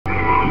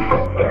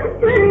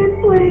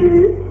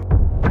Please.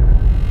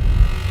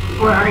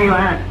 Where are you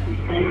at?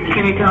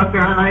 Can you tell if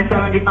you're on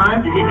I-75?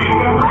 I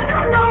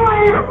don't know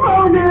where your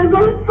phone is.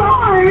 I'm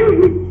sorry.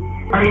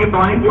 Are you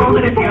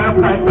blindfolded if you have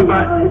pressed the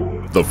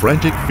button? The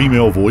frantic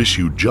female voice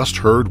you just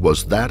heard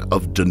was that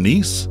of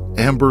Denise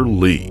Amber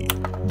Lee.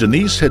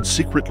 Denise had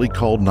secretly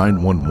called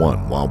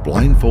 911 while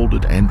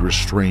blindfolded and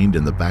restrained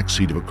in the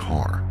backseat of a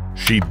car.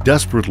 She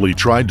desperately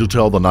tried to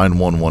tell the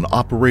 911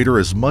 operator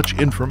as much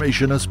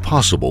information as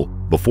possible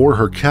before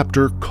her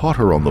captor caught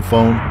her on the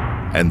phone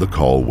and the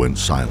call went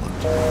silent.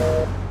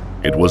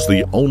 It was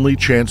the only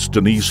chance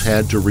Denise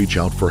had to reach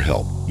out for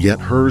help,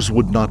 yet hers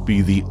would not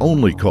be the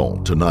only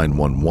call to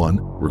 911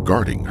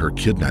 regarding her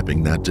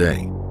kidnapping that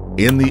day.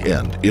 In the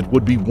end, it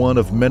would be one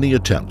of many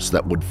attempts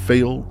that would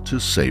fail to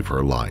save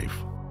her life.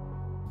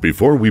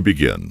 Before we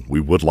begin,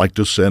 we would like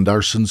to send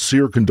our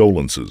sincere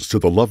condolences to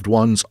the loved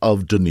ones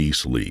of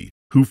Denise Lee,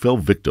 who fell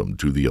victim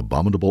to the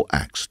abominable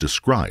acts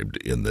described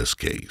in this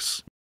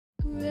case.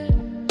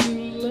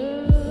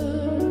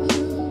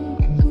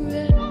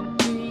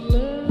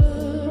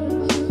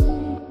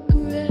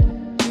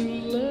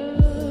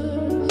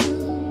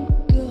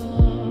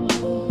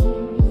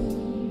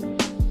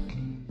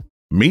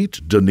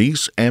 Meet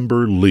Denise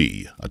Amber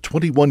Lee, a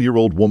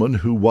 21-year-old woman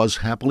who was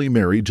happily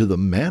married to the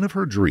man of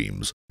her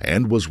dreams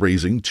and was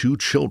raising 2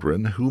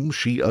 children whom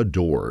she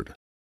adored.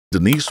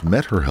 Denise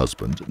met her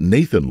husband,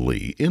 Nathan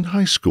Lee, in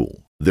high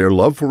school. Their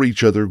love for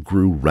each other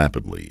grew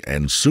rapidly,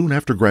 and soon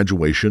after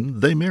graduation,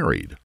 they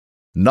married.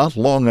 Not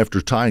long after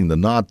tying the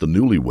knot, the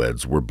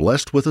newlyweds were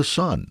blessed with a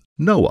son,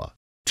 Noah.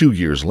 2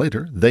 years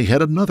later, they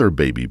had another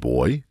baby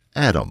boy,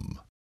 Adam.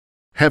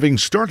 Having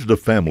started a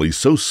family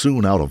so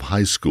soon out of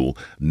high school,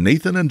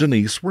 Nathan and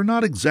Denise were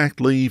not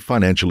exactly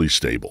financially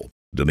stable.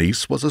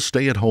 Denise was a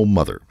stay-at-home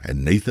mother,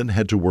 and Nathan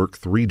had to work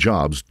 3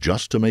 jobs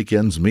just to make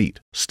ends meet.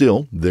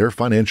 Still, their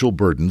financial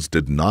burdens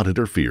did not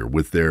interfere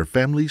with their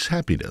family's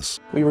happiness.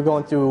 We were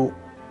going through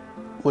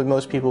what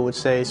most people would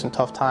say some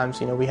tough times.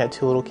 We had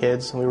 2 little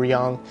kids, and we were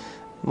young.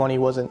 Money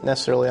wasn't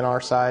necessarily on our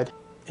side.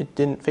 It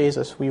didn't faze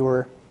us. We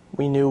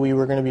knew we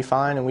were going to be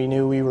fine, and we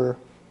knew we were,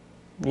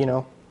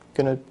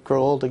 going to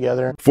grow old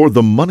together. For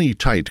the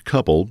money-tight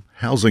couple,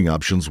 housing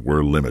options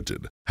were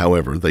limited.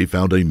 However, they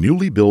found a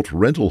newly built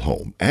rental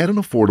home at an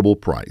affordable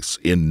price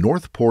in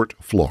Northport,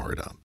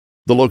 Florida.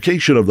 The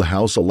location of the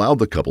house allowed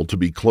the couple to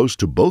be close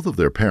to both of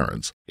their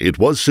parents. It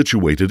was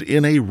situated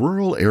in a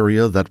rural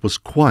area that was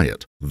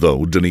quiet,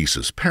 though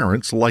Denise's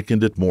parents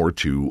likened it more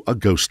to a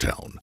ghost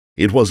town.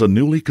 It was a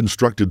newly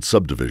constructed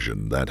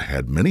subdivision that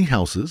had many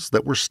houses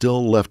that were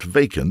still left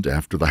vacant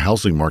after the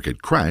housing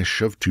market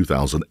crash of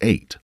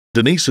 2008.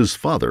 Denise's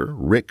father,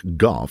 Rick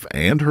Goff,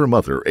 and her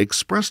mother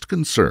expressed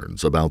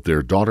concerns about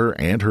their daughter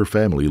and her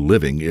family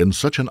living in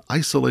such an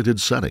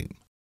isolated setting.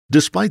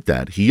 Despite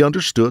that, he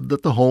understood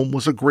that the home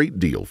was a great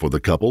deal for the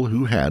couple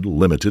who had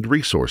limited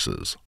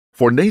resources.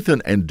 For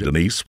Nathan and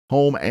Denise,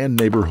 home and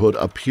neighborhood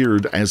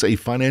appeared as a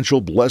financial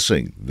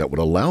blessing that would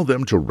allow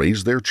them to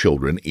raise their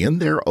children in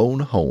their own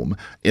home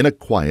in a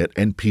quiet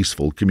and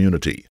peaceful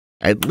community.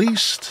 At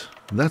least,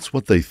 that's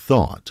what they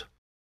thought.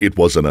 It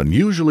was an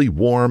unusually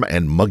warm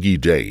and muggy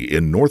day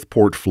in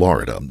Northport,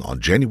 Florida on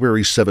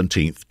January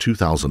 17,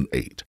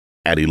 2008.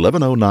 At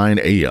 11:09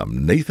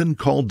 a.m., Nathan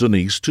called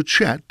Denise to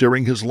chat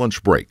during his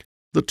lunch break.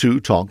 The two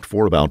talked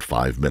for about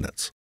 5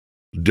 minutes.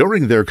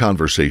 During their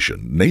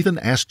conversation, Nathan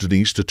asked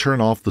Denise to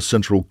turn off the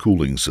central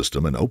cooling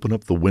system and open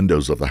up the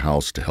windows of the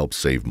house to help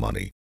save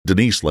money.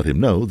 Denise let him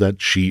know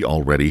that she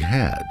already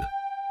had.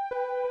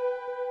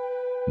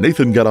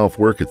 Nathan got off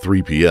work at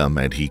 3 p.m.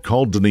 and he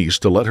called Denise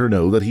to let her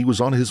know that he was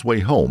on his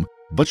way home,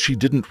 but she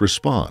didn't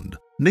respond.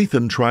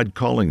 Nathan tried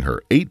calling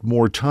her 8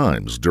 more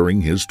times during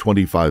his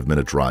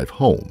 25-minute drive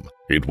home.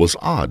 It was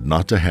odd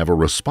not to have a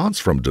response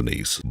from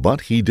Denise,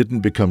 but he didn't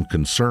become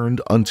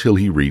concerned until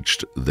he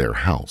reached their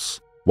house.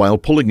 While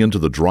pulling into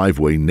the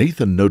driveway,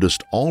 Nathan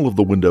noticed all of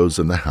the windows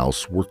in the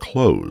house were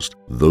closed,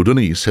 though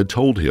Denise had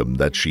told him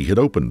that she had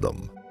opened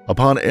them.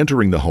 Upon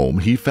entering the home,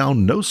 he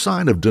found no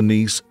sign of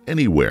Denise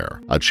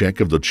anywhere. A check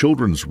of the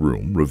children's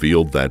room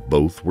revealed that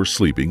both were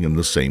sleeping in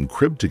the same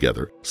crib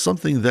together,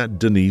 something that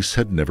Denise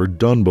had never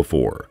done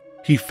before.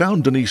 He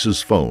found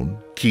Denise's phone,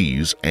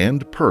 keys,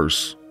 and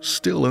purse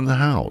still in the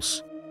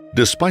house.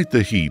 Despite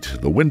the heat,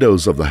 the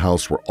windows of the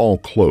house were all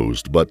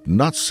closed but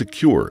not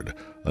secured,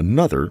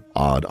 another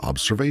odd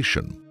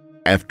observation.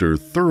 After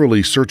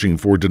thoroughly searching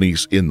for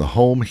Denise in the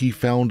home, he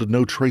found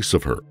no trace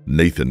of her.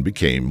 Nathan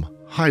became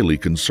highly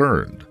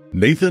concerned.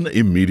 Nathan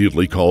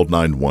immediately called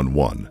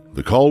 911.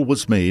 The call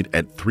was made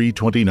at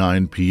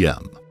 3:29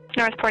 p.m.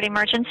 Northport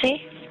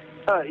Emergency?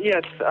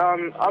 Yes,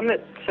 I'm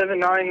at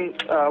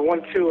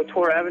 7912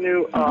 Latour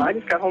Avenue. I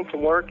just got home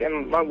from work,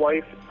 and my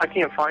wife, I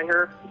can't find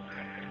her.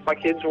 My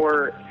kids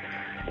were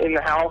in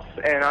the house,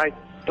 and I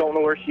don't know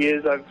where she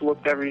is. I've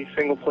looked every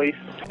single place.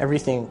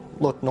 Everything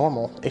looked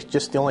normal. It's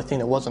just the only thing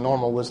that wasn't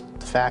normal was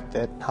the fact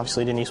that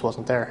obviously Denise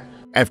wasn't there.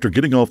 After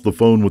getting off the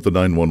phone with the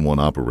 911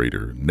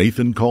 operator,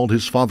 Nathan called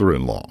his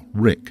father-in-law,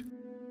 Rick.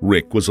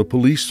 Rick was a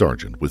police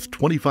sergeant with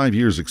 25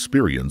 years'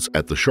 experience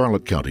at the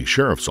Charlotte County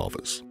Sheriff's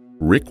Office.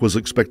 Rick was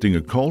expecting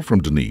a call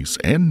from Denise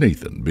and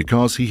Nathan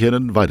because he had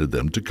invited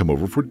them to come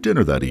over for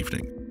dinner that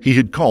evening. He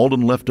had called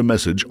and left a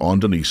message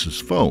on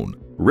Denise's phone.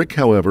 Rick,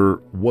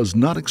 however, was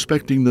not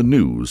expecting the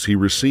news he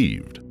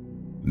received.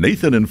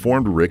 Nathan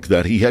informed Rick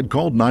that he had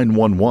called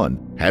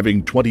 911.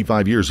 Having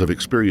 25 years of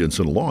experience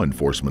in law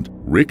enforcement,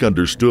 Rick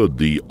understood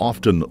the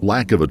often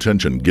lack of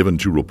attention given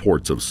to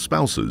reports of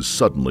spouses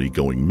suddenly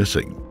going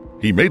missing.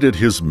 He made it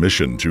his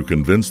mission to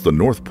convince the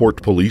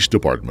Northport Police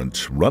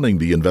Department running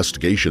the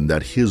investigation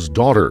that his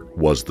daughter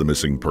was the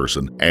missing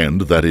person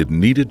and that it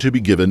needed to be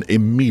given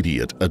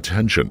immediate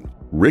attention.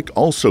 Rick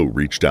also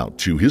reached out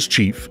to his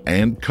chief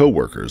and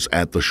co-workers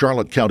at the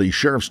Charlotte County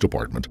Sheriff's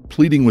Department,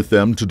 pleading with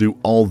them to do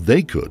all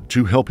they could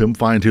to help him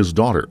find his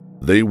daughter.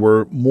 They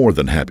were more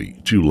than happy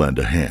to lend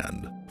a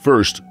hand.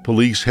 First,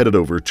 police headed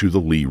over to the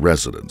Lee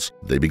residence.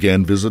 They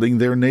began visiting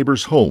their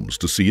neighbors' homes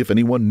to see if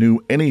anyone knew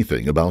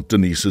anything about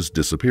Denise's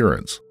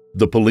disappearance.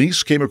 The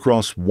police came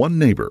across one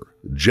neighbor,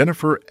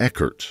 Jennifer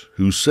Eckert,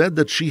 who said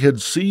that she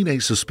had seen a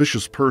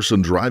suspicious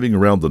person driving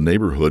around the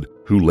neighborhood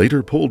who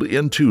later pulled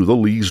into the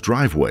Lee's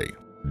driveway.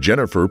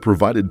 Jennifer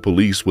provided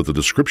police with a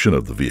description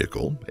of the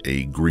vehicle,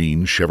 a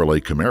green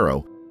Chevrolet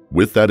Camaro.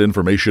 With that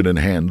information in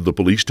hand, the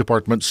police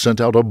department sent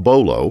out a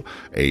BOLO,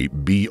 a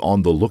Be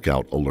on the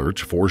Lookout alert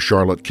for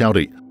Charlotte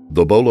County.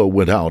 The BOLO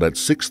went out at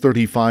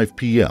 6:35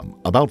 p.m.,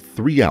 about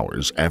 3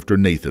 hours after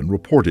Nathan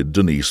reported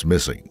Denise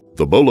missing.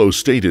 The BOLO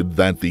stated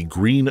that the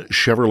green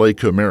Chevrolet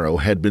Camaro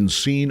had been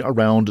seen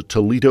around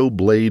Toledo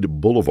Blade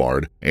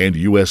Boulevard and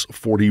US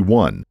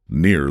 41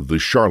 near the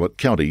Charlotte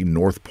County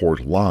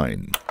Northport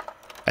line.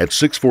 At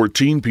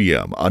 6:14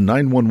 p.m., a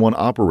 911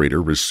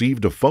 operator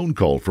received a phone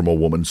call from a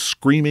woman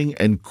screaming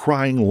and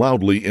crying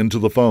loudly into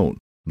the phone.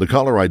 The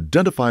caller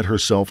identified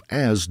herself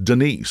as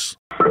Denise.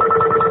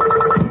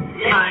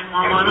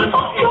 911.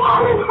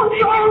 I'm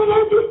sorry,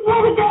 I just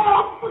want to go.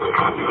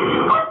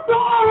 I'm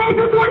sorry, I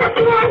just want to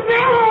see my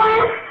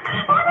family.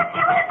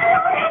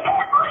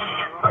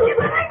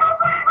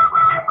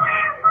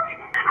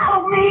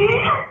 Help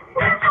me.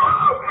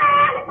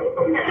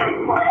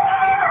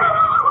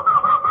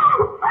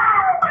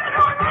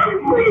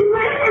 Please,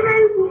 my name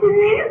is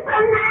Denise.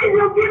 I'm married to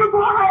a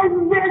beautiful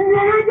husband, and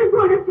I just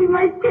want to see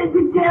my kids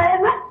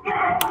again.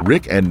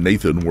 Rick and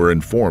Nathan were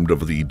informed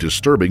of the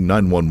disturbing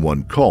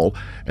 911 call,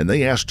 and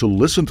they asked to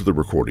listen to the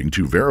recording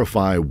to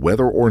verify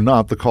whether or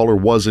not the caller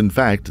was in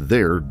fact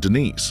their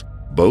Denise.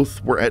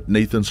 Both were at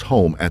Nathan's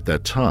home at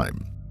that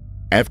time.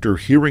 After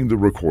hearing the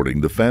recording,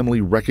 the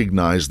family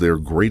recognized their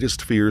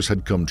greatest fears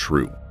had come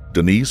true.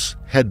 Denise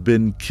had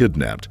been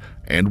kidnapped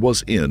and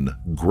was in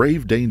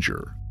grave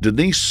danger.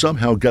 Denise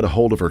somehow got a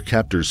hold of her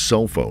captor's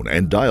cell phone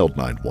and dialed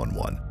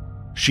 911.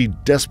 She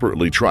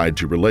desperately tried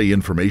to relay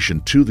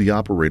information to the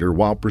operator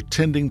while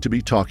pretending to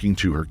be talking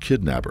to her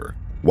kidnapper.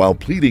 While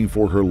pleading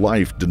for her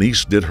life,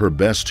 Denise did her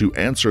best to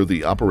answer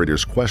the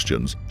operator's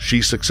questions.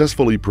 She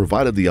successfully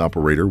provided the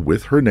operator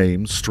with her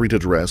name, street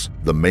address,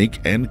 the make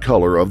and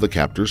color of the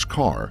captor's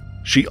car.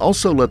 She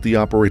also let the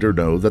operator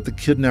know that the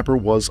kidnapper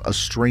was a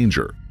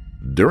stranger.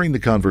 During the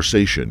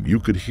conversation, you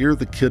could hear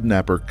the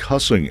kidnapper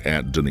cussing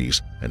at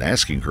Denise and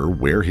asking her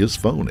where his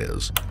phone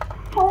is.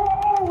 Are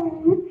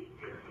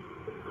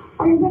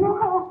you going to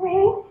help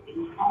me?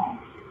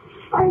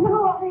 Are you going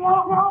to let me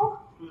out now?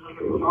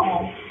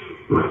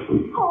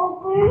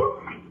 Oh, please?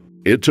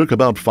 It took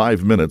about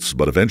 5 minutes,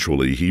 but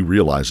eventually he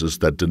realizes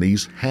that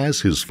Denise has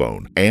his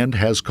phone and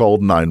has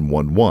called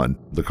 911.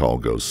 The call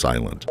goes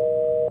silent.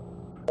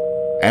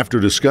 After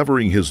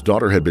discovering his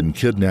daughter had been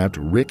kidnapped,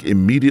 Rick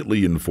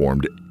immediately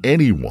informed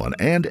anyone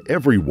and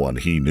everyone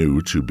he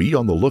knew to be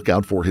on the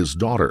lookout for his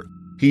daughter.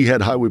 He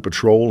had Highway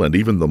Patrol and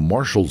even the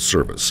Marshal's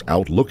Service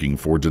out looking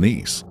for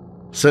Denise.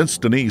 Since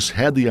Denise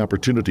had the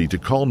opportunity to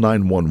call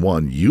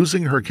 911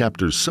 using her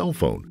captor's cell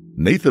phone,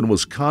 Nathan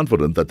was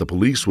confident that the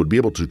police would be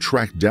able to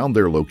track down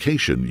their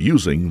location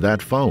using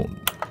that phone.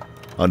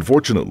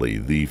 Unfortunately,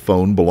 the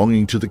phone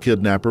belonging to the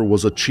kidnapper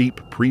was a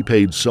cheap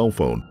prepaid cell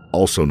phone,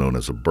 also known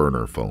as a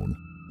burner phone.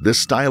 This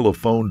style of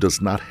phone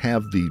does not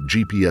have the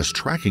GPS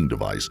tracking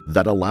device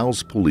that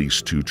allows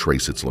police to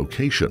trace its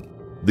location.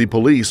 The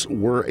police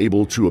were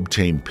able to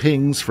obtain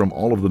pings from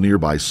all of the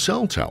nearby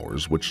cell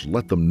towers, which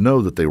let them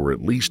know that they were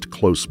at least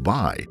close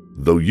by.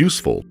 Though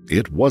useful,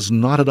 it was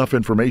not enough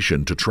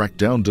information to track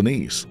down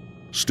Denise.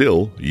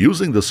 Still,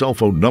 using the cell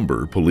phone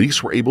number,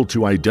 police were able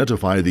to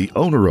identify the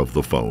owner of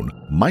the phone,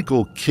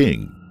 Michael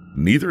King.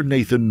 Neither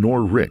Nathan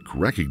nor Rick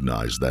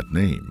recognized that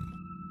name.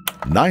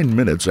 9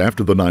 minutes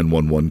after the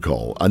 911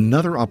 call,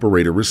 another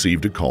operator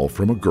received a call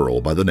from a girl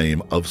by the name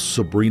of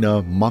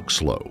Sabrina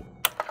Moxlow.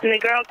 And the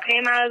girl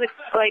came got out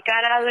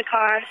of the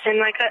car, and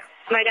my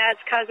dad's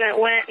cousin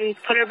went and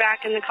put her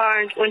back in the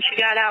car when she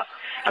got out.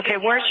 Okay,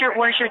 where's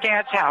your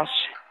dad's house?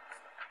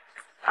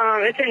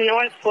 It's in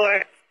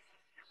Northport.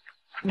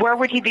 Where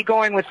would he be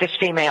going with this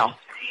female?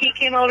 He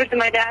came over to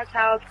my dad's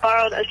house,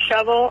 borrowed a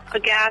shovel,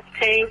 a gas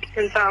tank,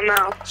 and something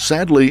else.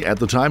 Sadly, at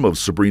the time of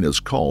Sabrina's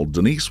call,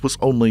 Denise was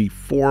only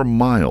 4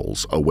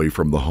 miles away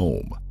from the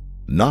home.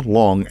 Not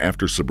long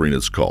after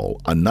Sabrina's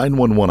call, a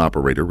 911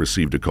 operator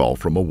received a call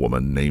from a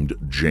woman named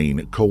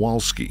Jane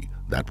Kowalski.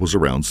 That was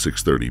around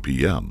 6:30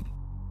 p.m.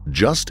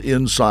 Just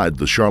inside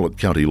the Charlotte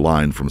County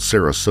line from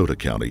Sarasota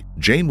County,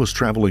 Jane was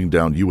traveling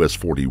down US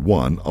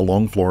 41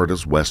 along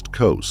Florida's west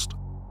coast.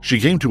 She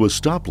came to a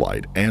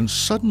stoplight and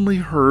suddenly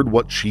heard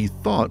what she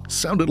thought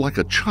sounded like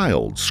a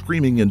child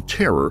screaming in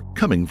terror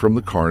coming from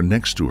the car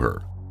next to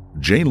her.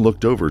 Jane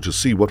looked over to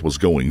see what was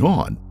going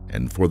on,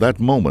 and for that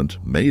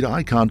moment made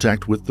eye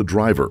contact with the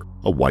driver,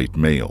 a white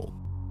male.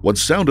 What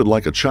sounded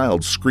like a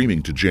child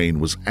screaming to Jane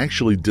was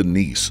actually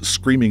Denise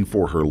screaming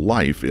for her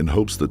life in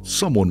hopes that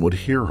someone would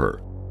hear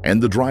her.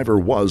 And the driver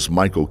was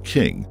Michael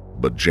King,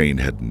 but Jane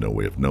had no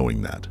way of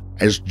knowing that.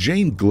 As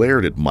Jane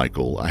glared at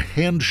Michael, a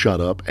hand shot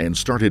up and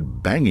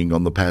started banging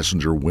on the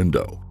passenger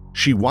window.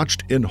 She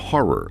watched in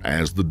horror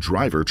as the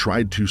driver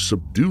tried to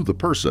subdue the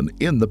person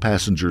in the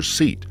passenger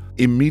seat.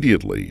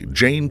 Immediately,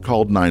 Jane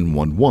called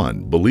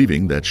 911,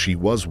 believing that she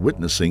was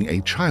witnessing a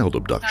child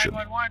abduction.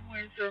 911,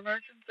 where's your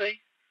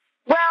emergency?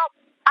 Well,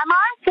 I'm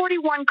on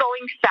 41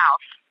 going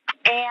south,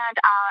 and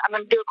I'm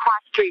going to do a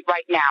cross street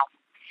right now.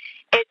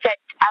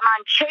 I'm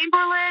on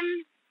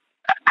Chamberlain.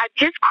 I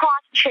just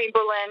crossed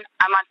Chamberlain.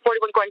 I'm on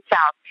 41 going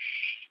south.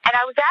 And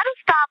I was at a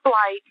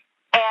stoplight,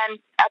 and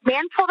a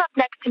man pulled up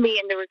next to me,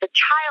 and there was a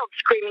child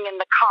screaming in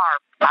the car.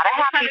 Not a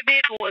happy. What kind of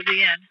vehicle was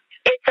he in?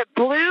 It's a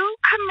blue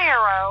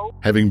Camaro.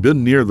 Having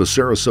been near the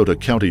Sarasota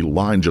County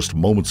line just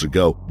moments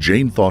ago,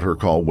 Jane thought her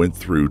call went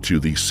through to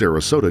the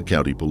Sarasota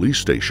County Police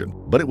Station,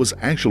 but it was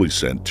actually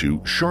sent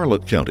to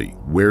Charlotte County,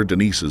 where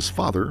Denise's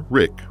father,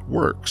 Rick,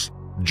 works.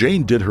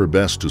 Jane did her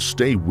best to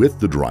stay with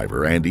the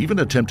driver and even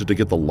attempted to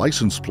get the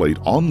license plate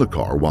on the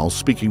car while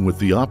speaking with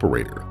the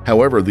operator.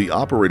 However, the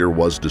operator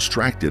was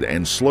distracted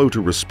and slow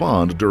to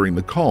respond during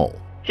the call.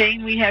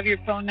 Jane, we have your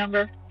phone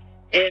number.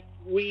 If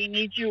we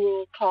need you,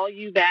 we'll call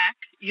you back.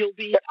 You'll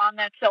be on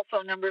that cell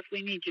phone number if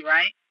we need you,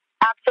 right?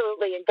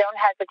 Absolutely, and don't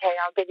hesitate.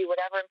 I'll give you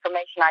whatever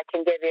information I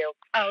can give you.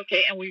 Oh,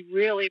 okay, and we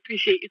really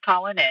appreciate you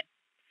calling in.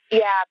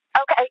 Yeah,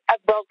 okay.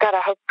 Well, God,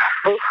 I hope.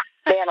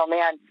 Man, oh,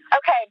 man.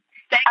 Okay.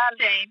 Thanks,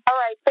 Jane. All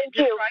right, thank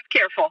you. Drive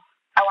careful.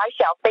 Oh, I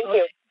shall. Thank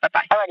you.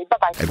 Bye-bye. All righty,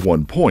 bye-bye. At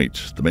one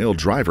point, the male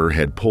driver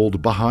had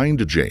pulled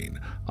behind Jane,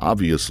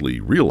 obviously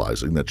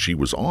realizing that she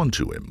was on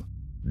to him.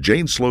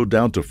 Jane slowed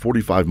down to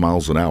 45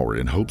 miles an hour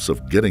in hopes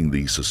of getting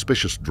the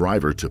suspicious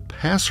driver to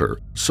pass her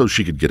so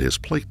she could get his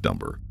plate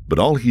number. But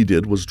all he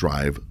did was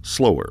drive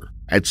slower.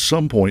 At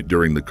some point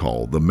during the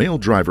call, the male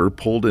driver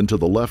pulled into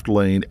the left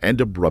lane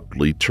and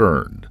abruptly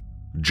turned.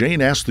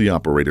 Jane asked the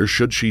operator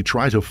should she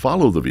try to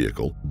follow the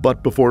vehicle,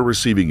 but before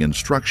receiving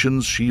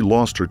instructions, she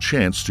lost her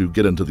chance to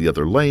get into the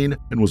other lane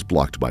and was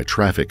blocked by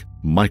traffic.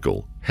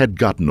 Michael had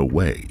gotten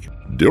away.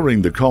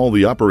 During the call,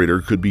 the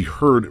operator could be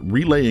heard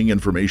relaying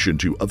information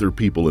to other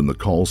people in the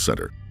call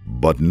center,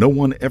 but no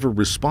one ever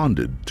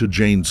responded to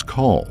Jane's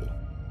call.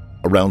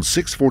 Around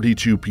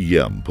 6:42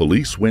 p.m.,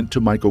 police went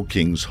to Michael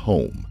King's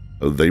home.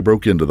 They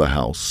broke into the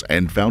house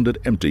and found it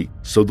empty,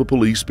 so the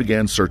police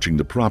began searching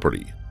the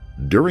property.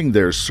 During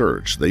their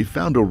search, they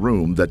found a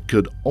room that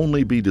could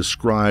only be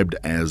described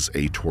as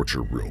a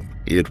torture room.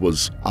 It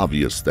was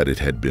obvious that it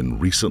had been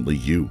recently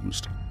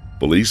used.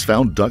 Police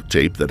found duct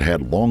tape that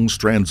had long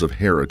strands of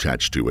hair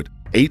attached to it.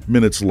 8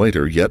 minutes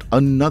later, yet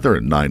another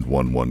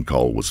 911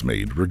 call was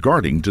made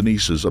regarding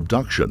Denise's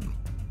abduction.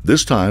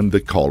 This time,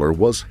 the caller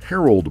was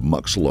Harold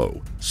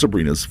Muxlow,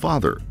 Sabrina's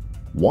father.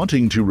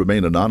 Wanting to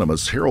remain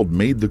anonymous, Harold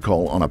made the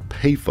call on a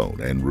payphone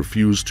and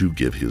refused to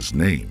give his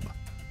name.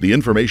 The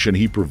information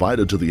he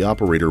provided to the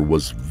operator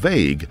was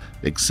vague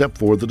except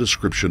for the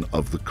description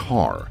of the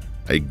car,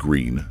 a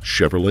green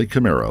Chevrolet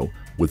Camaro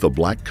with a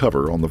black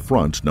cover on the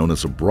front known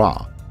as a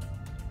bra.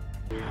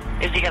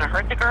 Is he going to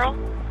hurt the girl?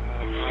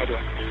 I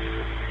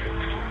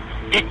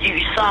don't. You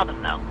saw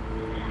them, though?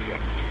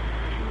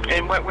 Yeah.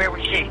 And where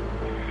was she?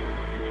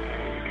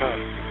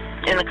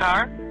 God. In the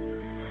car?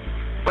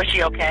 Was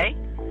she okay?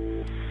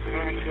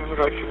 She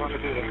looked like she wanted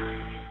to do that.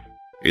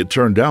 It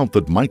turned out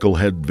that Michael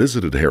had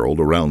visited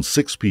Harold around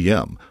 6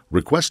 p.m.,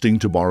 requesting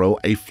to borrow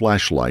a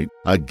flashlight,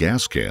 a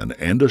gas can,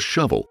 and a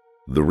shovel.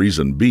 The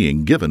reason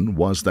being given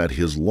was that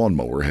his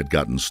lawnmower had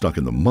gotten stuck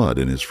in the mud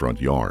in his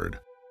front yard.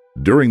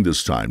 During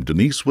this time,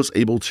 Denise was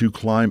able to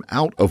climb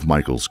out of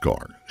Michael's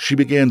car. She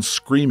began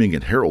screaming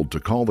at Harold to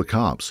call the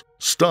cops.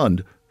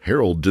 Stunned,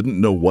 Harold didn't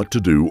know what to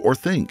do or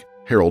think.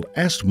 Harold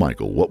asked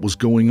Michael what was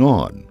going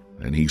on,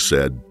 and he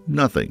said,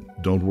 "Nothing,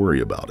 don't worry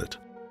about it."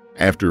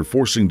 After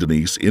forcing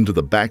Denise into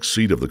the back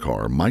seat of the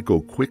car,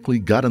 Michael quickly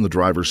got in the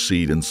driver's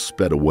seat and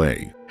sped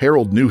away.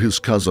 Harold knew his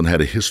cousin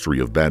had a history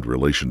of bad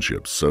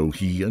relationships, so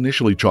he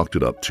initially chalked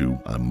it up to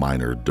a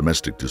minor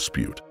domestic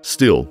dispute.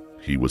 Still,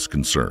 he was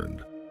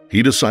concerned.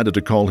 He decided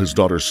to call his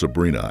daughter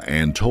Sabrina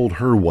and told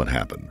her what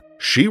happened.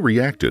 She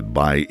reacted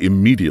by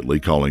immediately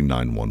calling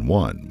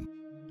 911.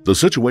 The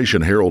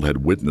situation Harold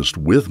had witnessed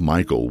with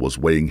Michael was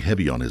weighing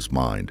heavy on his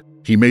mind.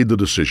 He made the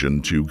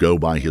decision to go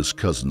by his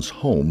cousin's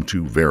home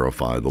to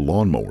verify the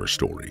lawnmower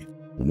story.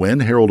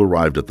 When Harold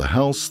arrived at the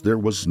house, there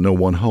was no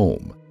one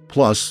home.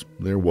 Plus,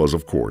 there was,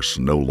 of course,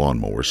 no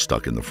lawnmower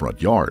stuck in the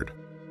front yard.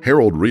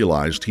 Harold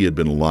realized he had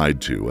been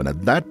lied to, and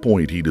at that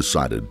point he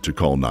decided to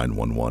call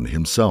 911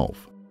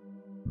 himself.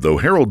 Though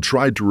Harold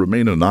tried to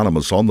remain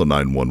anonymous on the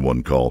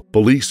 911 call,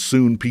 police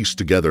soon pieced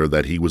together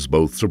that he was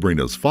both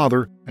Sabrina's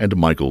father and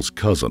Michael's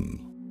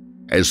cousin.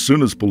 As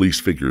soon as police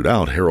figured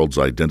out Harold's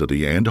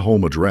identity and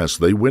home address,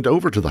 they went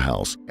over to the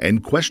house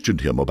and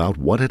questioned him about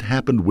what had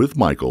happened with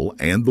Michael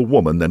and the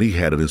woman that he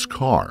had in his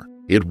car.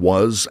 It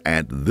was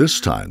at this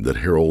time that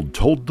Harold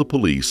told the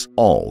police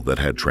all that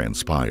had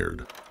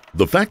transpired.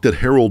 The fact that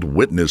Harold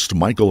witnessed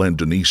Michael and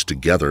Denise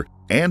together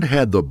and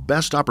had the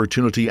best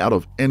opportunity out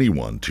of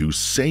anyone to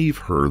save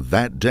her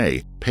that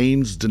day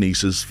pains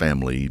Denise's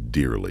family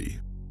dearly.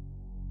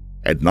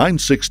 At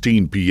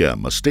 9:16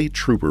 p.m., a state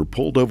trooper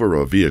pulled over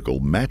a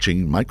vehicle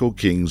matching Michael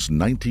King's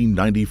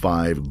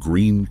 1995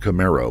 green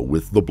Camaro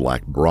with the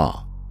black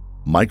bra.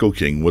 Michael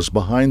King was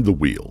behind the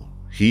wheel.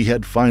 He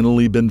had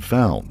finally been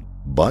found,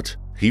 but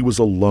he was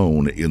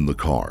alone in the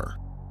car.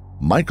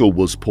 Michael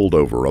was pulled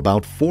over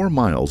about 4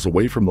 miles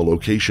away from the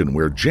location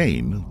where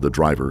Jane, the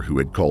driver who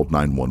had called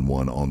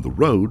 911 on the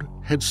road,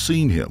 had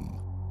seen him.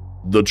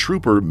 The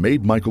trooper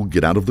made Michael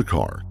get out of the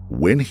car.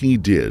 When he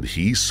did,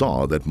 he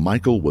saw that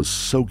Michael was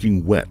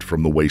soaking wet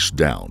from the waist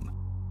down.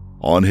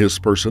 On his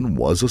person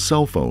was a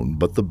cell phone,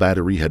 but the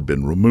battery had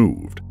been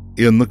removed.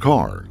 In the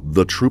car,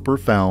 the trooper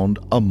found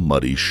a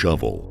muddy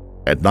shovel.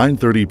 At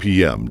 9:30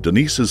 p.m.,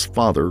 Denise's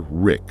father,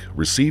 Rick,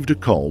 received a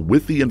call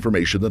with the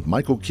information that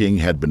Michael King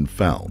had been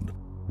found.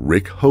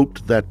 Rick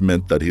hoped that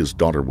meant that his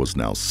daughter was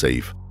now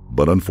safe,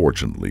 but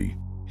unfortunately,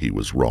 he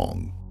was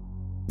wrong.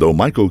 Though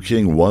Michael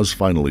King was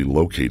finally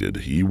located,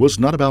 he was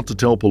not about to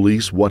tell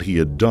police what he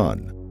had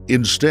done.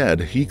 Instead,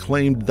 he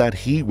claimed that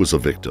he was a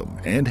victim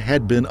and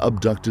had been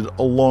abducted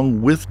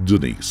along with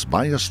Denise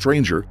by a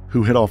stranger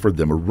who had offered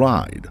them a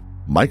ride.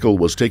 Michael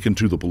was taken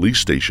to the police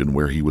station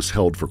where he was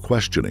held for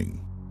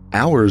questioning.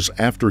 Hours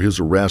after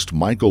his arrest,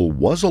 Michael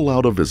was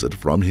allowed a visit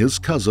from his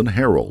cousin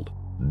Harold.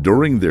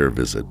 During their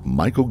visit,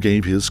 Michael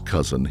gave his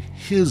cousin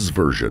his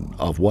version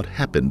of what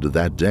happened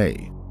that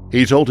day.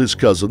 He told his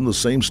cousin the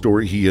same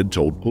story he had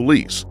told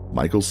police.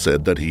 Michael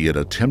said that he had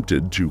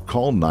attempted to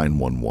call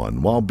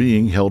 911 while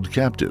being held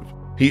captive.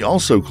 He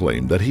also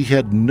claimed that he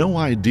had no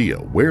idea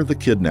where the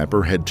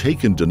kidnapper had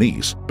taken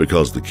Denise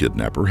because the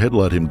kidnapper had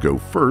let him go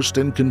first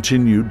and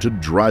continued to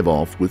drive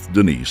off with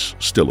Denise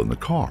still in the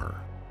car.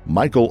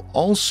 Michael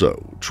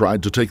also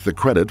tried to take the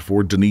credit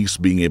for Denise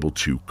being able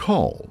to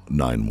call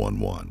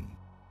 911.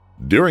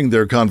 During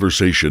their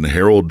conversation,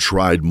 Harold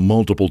tried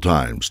multiple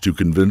times to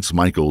convince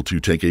Michael to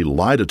take a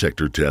lie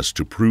detector test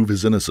to prove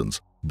his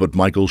innocence, but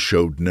Michael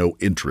showed no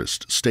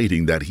interest,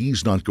 stating that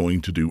he's not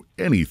going to do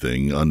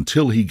anything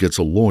until he gets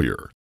a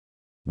lawyer.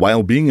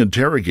 While being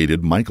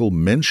interrogated, Michael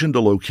mentioned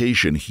a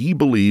location he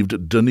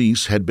believed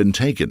Denise had been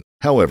taken.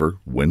 However,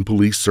 when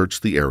police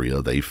searched the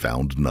area, they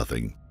found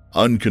nothing.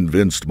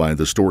 Unconvinced by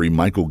the story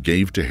Michael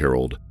gave to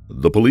Harold,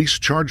 the police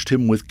charged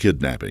him with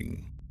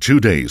kidnapping. 2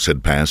 days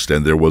had passed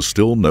and there was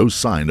still no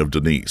sign of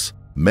Denise.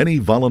 Many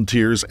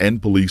volunteers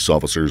and police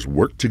officers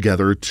worked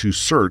together to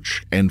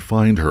search and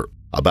find her.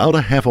 About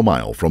a half a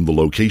mile from the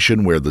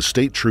location where the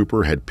state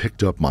trooper had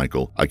picked up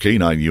Michael, a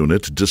canine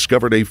unit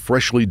discovered a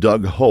freshly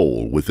dug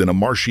hole within a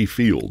marshy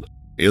field.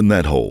 In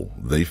that hole,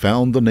 they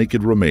found the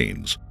naked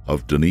remains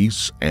of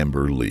Denise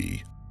Amber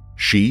Lee.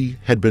 She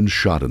had been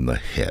shot in the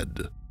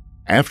head.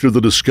 After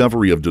the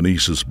discovery of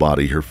Denise's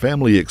body, her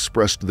family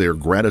expressed their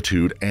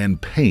gratitude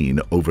and pain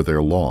over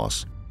their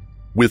loss.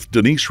 With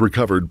Denise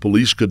recovered,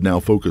 police could now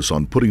focus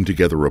on putting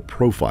together a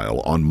profile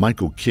on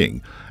Michael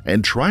King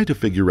and try to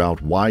figure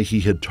out why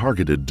he had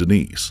targeted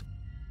Denise.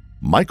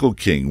 Michael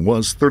King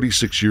was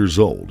 36 years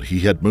old.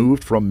 He had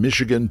moved from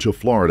Michigan to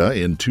Florida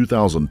in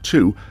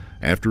 2002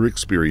 after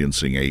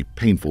experiencing a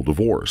painful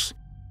divorce.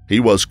 He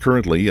was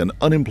currently an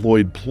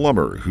unemployed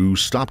plumber who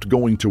stopped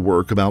going to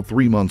work about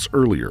 3 months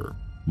earlier.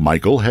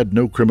 Michael had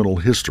no criminal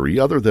history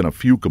other than a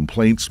few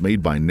complaints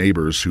made by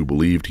neighbors who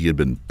believed he had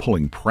been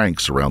pulling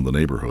pranks around the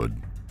neighborhood.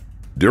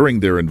 During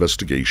their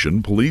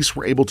investigation, police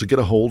were able to get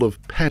a hold of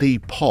Patty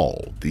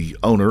Paul, the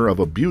owner of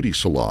a beauty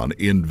salon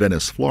in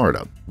Venice,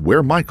 Florida,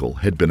 where Michael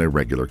had been a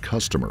regular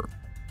customer.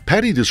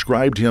 Patty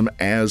described him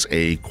as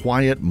a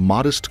quiet,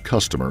 modest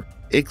customer,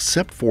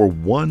 except for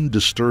one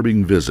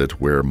disturbing visit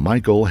where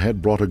Michael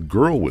had brought a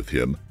girl with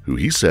him who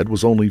he said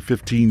was only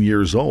 15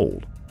 years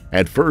old.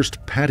 At first,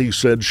 Patty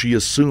said she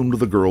assumed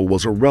the girl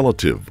was a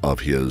relative of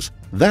his.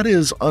 That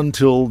is,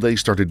 until they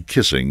started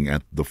kissing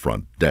at the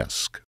front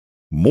desk.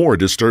 More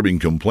disturbing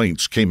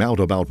complaints came out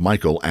about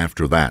Michael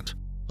after that.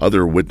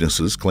 Other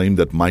witnesses claimed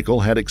that Michael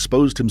had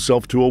exposed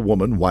himself to a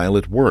woman while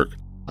at work.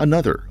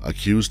 Another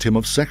accused him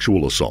of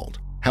sexual assault.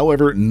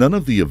 However, none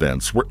of the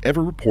events were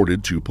ever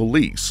reported to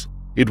police.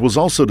 It was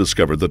also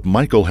discovered that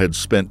Michael had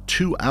spent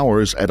 2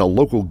 hours at a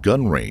local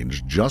gun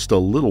range just a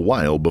little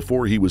while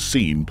before he was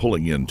seen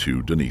pulling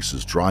into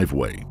Denise's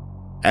driveway.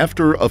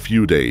 After a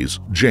few days,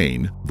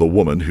 Jane, the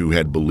woman who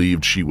had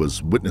believed she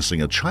was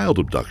witnessing a child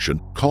abduction,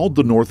 called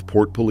the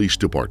Northport Police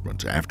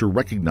Department after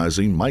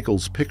recognizing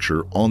Michael's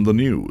picture on the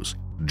news.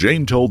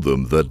 Jane told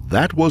them that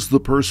that was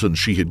the person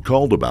she had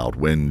called about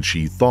when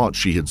she thought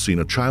she had seen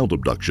a child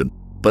abduction,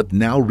 but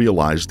now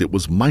realized it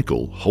was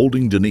Michael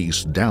holding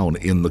Denise down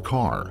in the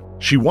car.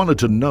 She wanted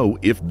to know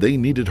if they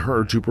needed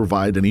her to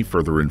provide any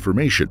further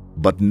information,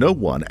 but no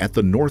one at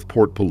the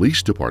Northport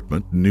Police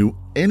Department knew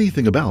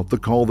anything about the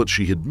call that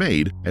she had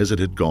made, as it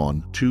had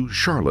gone to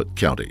Charlotte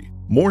County.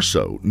 More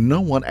so, no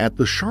one at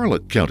the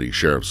Charlotte County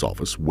Sheriff's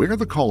Office, where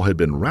the call had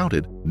been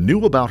routed,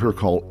 knew about her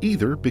call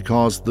either,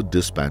 because the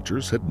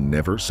dispatchers had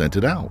never sent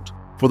it out.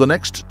 For the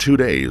next 2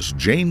 days,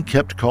 Jane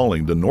kept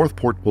calling the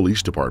Northport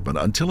Police Department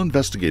until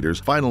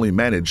investigators finally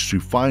managed to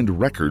find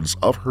records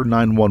of her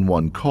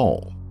 911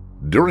 call.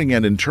 During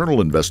an internal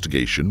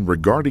investigation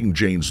regarding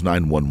Jane's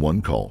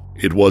 911 call,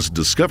 it was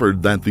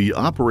discovered that the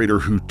operator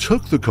who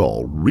took the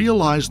call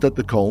realized that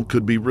the call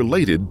could be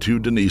related to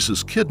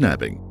Denise's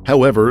kidnapping.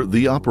 However,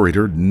 the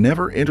operator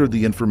never entered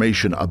the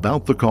information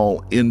about the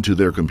call into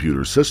their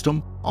computer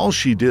system. All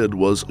she did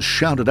was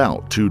shout it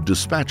out to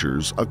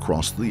dispatchers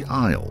across the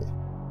aisle.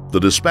 The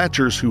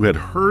dispatchers who had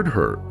heard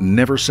her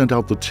never sent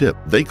out the tip.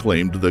 They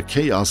claimed the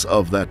chaos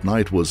of that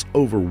night was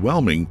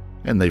overwhelming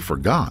and they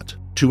forgot.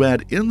 To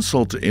add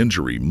insult to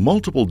injury,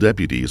 multiple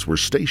deputies were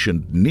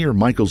stationed near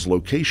Michael's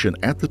location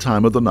at the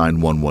time of the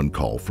 911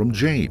 call from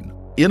Jane.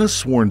 In a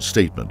sworn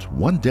statement,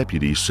 one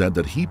deputy said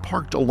that he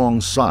parked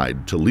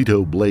alongside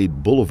Toledo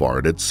Blade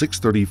Boulevard at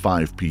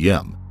 6:35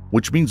 p.m.,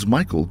 which means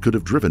Michael could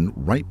have driven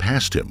right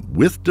past him,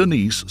 with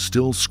Denise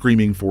still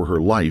screaming for her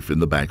life in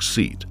the back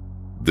seat.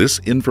 This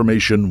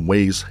information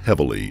weighs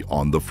heavily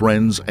on the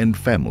friends and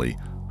family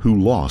who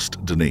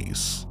lost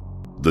Denise.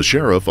 The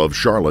sheriff of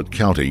Charlotte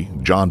County,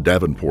 John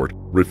Davenport,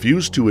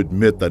 refused to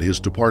admit that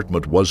his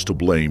department was to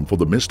blame for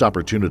the missed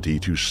opportunity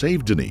to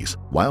save Denise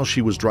while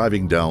she was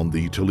driving down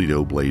the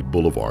Toledo Blade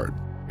Boulevard.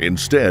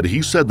 Instead,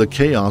 he said the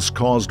chaos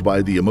caused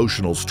by the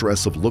emotional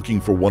stress of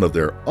looking for one of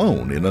their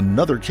own in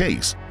another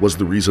case was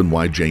the reason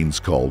why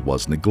Jane's call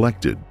was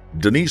neglected.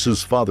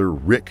 Denise's father,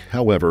 Rick,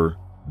 however,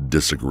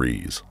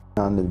 disagrees.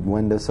 On the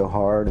window so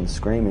hard and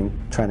screaming,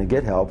 trying to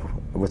get help,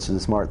 which is a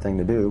smart thing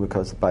to do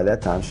because by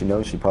that time she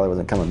knows she probably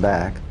wasn't coming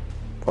back.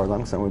 As far as I'm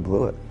concerned, we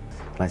blew it.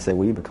 And I say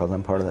we because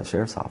I'm part of that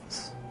sheriff's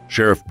office.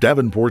 Sheriff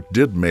Davenport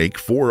did make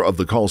 4 of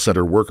the call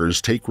center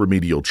workers take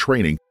remedial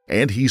training,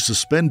 and he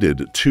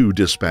suspended 2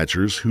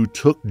 dispatchers who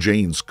took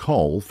Jane's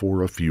call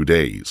for a few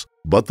days.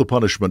 But the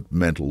punishment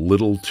meant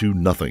little to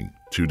nothing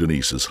to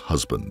Denise's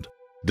husband.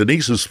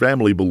 Denise's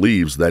family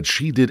believes that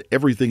she did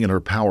everything in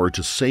her power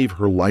to save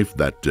her life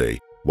that day,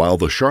 while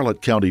the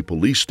Charlotte County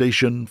Police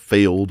Station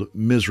failed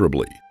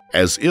miserably.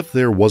 As if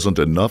there wasn't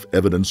enough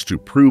evidence to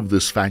prove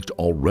this fact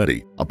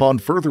already, upon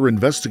further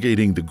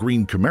investigating the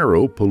green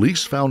Camaro,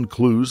 police found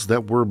clues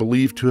that were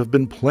believed to have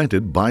been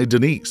planted by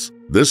Denise.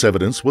 This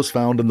evidence was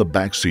found in the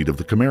backseat of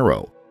the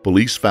Camaro.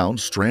 Police found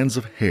strands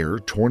of hair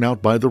torn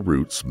out by the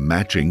roots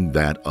matching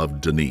that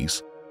of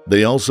Denise.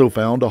 They also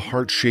found a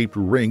heart-shaped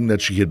ring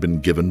that she had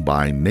been given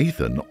by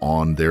Nathan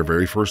on their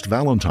very first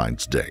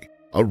Valentine's Day,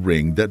 a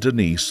ring that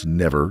Denise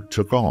never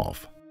took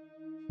off.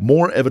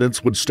 More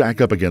evidence would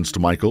stack up against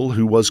Michael,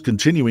 who was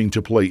continuing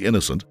to play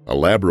innocent. A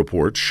lab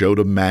report showed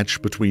a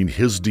match between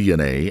his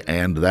DNA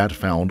and that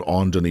found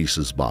on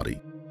Denise's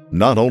body.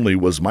 Not only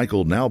was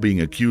Michael now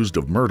being accused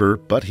of murder,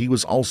 but he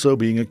was also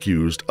being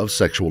accused of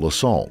sexual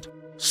assault.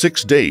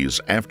 6 days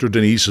after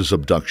Denise's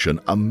abduction,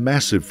 a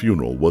massive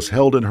funeral was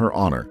held in her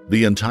honor.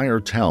 The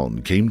entire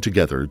town came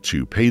together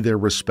to pay their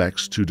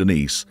respects to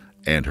Denise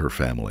and her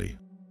family.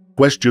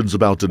 Questions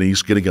about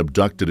Denise getting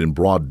abducted in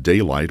broad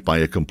daylight by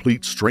a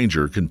complete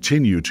stranger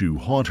continue to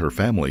haunt her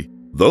family.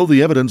 Though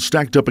the evidence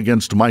stacked up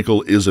against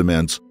Michael is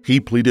immense, he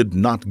pleaded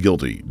not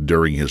guilty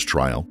during his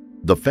trial.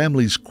 The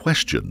family's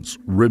questions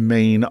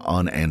remain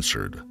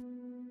unanswered.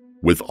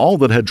 With all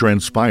that had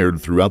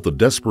transpired throughout the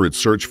desperate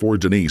search for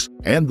Denise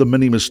and the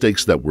many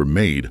mistakes that were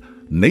made,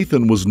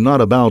 Nathan was not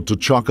about to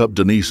chalk up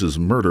Denise's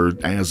murder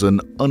as an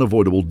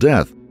unavoidable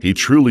death. He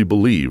truly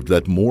believed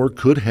that more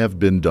could have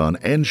been done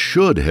and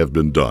should have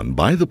been done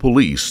by the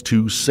police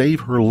to save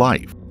her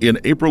life. In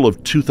April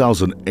of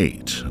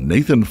 2008,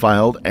 Nathan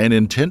filed an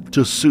intent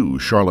to sue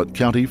Charlotte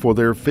County for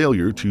their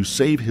failure to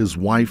save his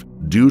wife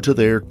due to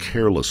their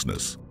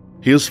carelessness.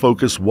 His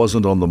focus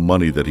wasn't on the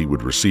money that he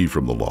would receive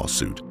from the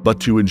lawsuit,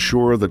 but to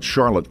ensure that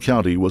Charlotte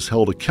County was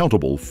held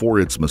accountable for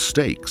its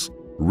mistakes.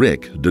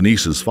 Rick,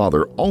 Denise's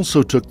father,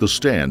 also took the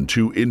stand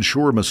to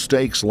ensure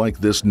mistakes like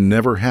this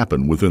never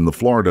happen within the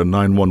Florida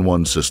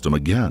 911 system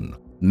again.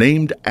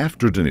 Named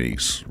after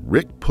Denise,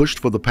 Rick pushed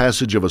for the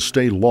passage of a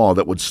state law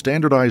that would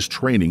standardize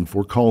training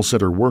for call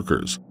center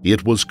workers.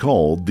 It was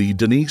called the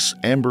Denise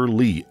Amber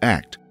Lee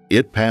Act.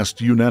 It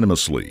passed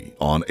unanimously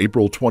on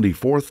April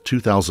 24,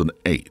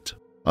 2008.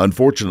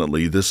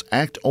 Unfortunately, this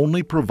act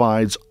only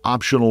provides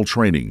optional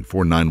training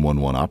for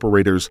 911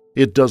 operators.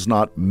 It does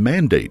not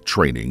mandate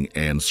training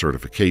and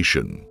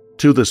certification.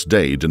 To this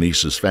day,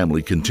 Denise's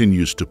family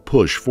continues to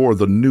push for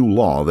the new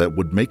law that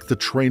would make the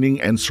training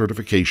and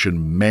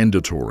certification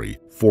mandatory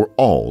for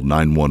all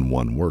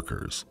 911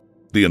 workers.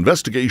 The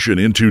investigation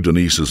into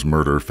Denise's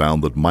murder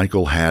found that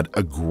Michael had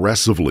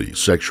aggressively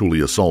sexually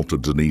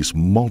assaulted Denise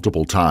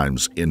multiple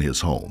times in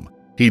his home.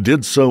 He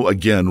did so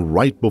again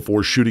right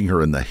before shooting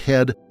her in the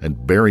head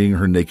and burying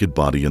her naked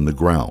body in the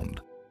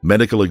ground.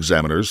 Medical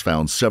examiners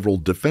found several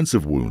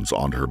defensive wounds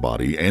on her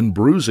body and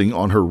bruising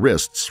on her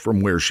wrists from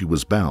where she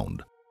was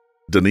bound.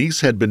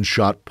 Denise had been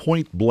shot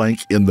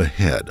point-blank in the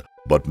head,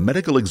 but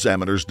medical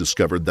examiners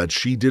discovered that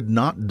she did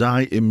not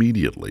die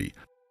immediately.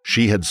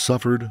 She had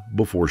suffered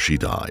before she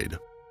died.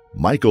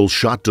 Michael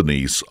shot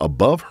Denise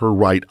above her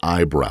right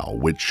eyebrow,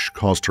 which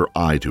caused her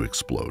eye to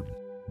explode.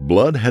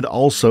 Blood had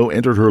also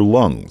entered her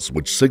lungs,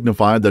 which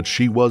signified that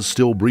she was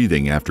still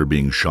breathing after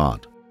being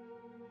shot.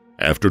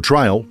 After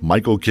trial,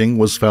 Michael King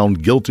was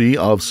found guilty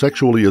of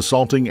sexually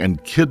assaulting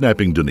and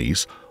kidnapping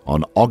Denise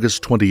on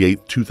August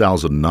 28,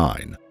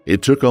 2009.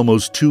 It took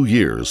almost 2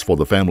 years for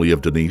the family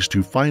of Denise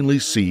to finally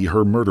see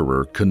her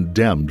murderer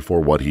condemned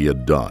for what he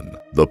had done.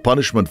 The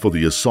punishment for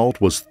the assault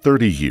was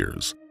 30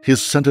 years.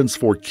 His sentence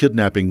for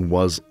kidnapping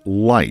was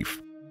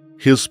life.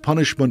 His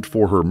punishment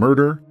for her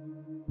murder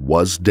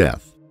was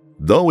death.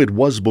 Though it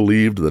was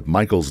believed that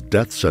Michael's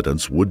death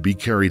sentence would be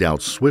carried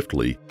out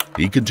swiftly,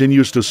 he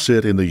continues to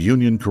sit in the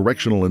Union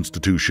Correctional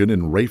Institution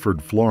in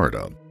Rayford,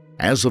 Florida.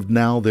 As of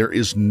now, there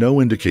is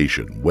no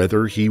indication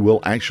whether he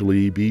will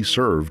actually be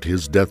served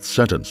his death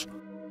sentence.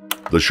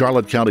 The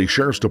Charlotte County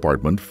Sheriff's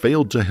Department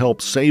failed to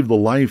help save the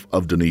life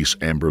of Denise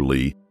Amber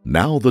Lee.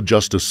 Now the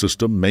justice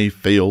system may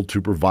fail to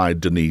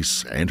provide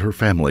Denise and her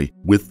family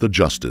with the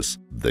justice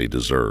they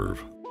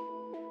deserve.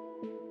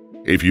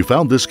 If you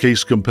found this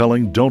case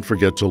compelling, don't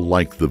forget to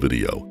like the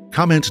video,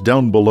 comment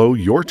down below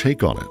your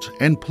take on it,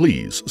 and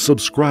please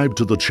subscribe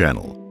to the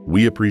channel.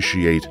 We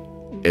appreciate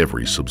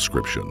every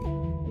subscription.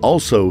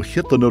 Also,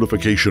 hit the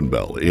notification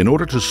bell in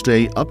order to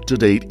stay up to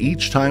date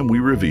each time we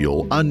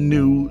reveal a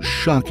new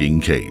shocking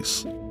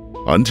case.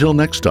 Until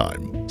next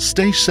time,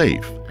 stay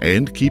safe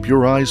and keep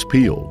your eyes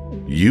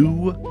peeled.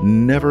 You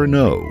never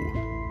know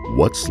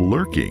what's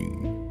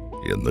lurking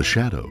in the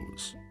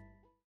shadows.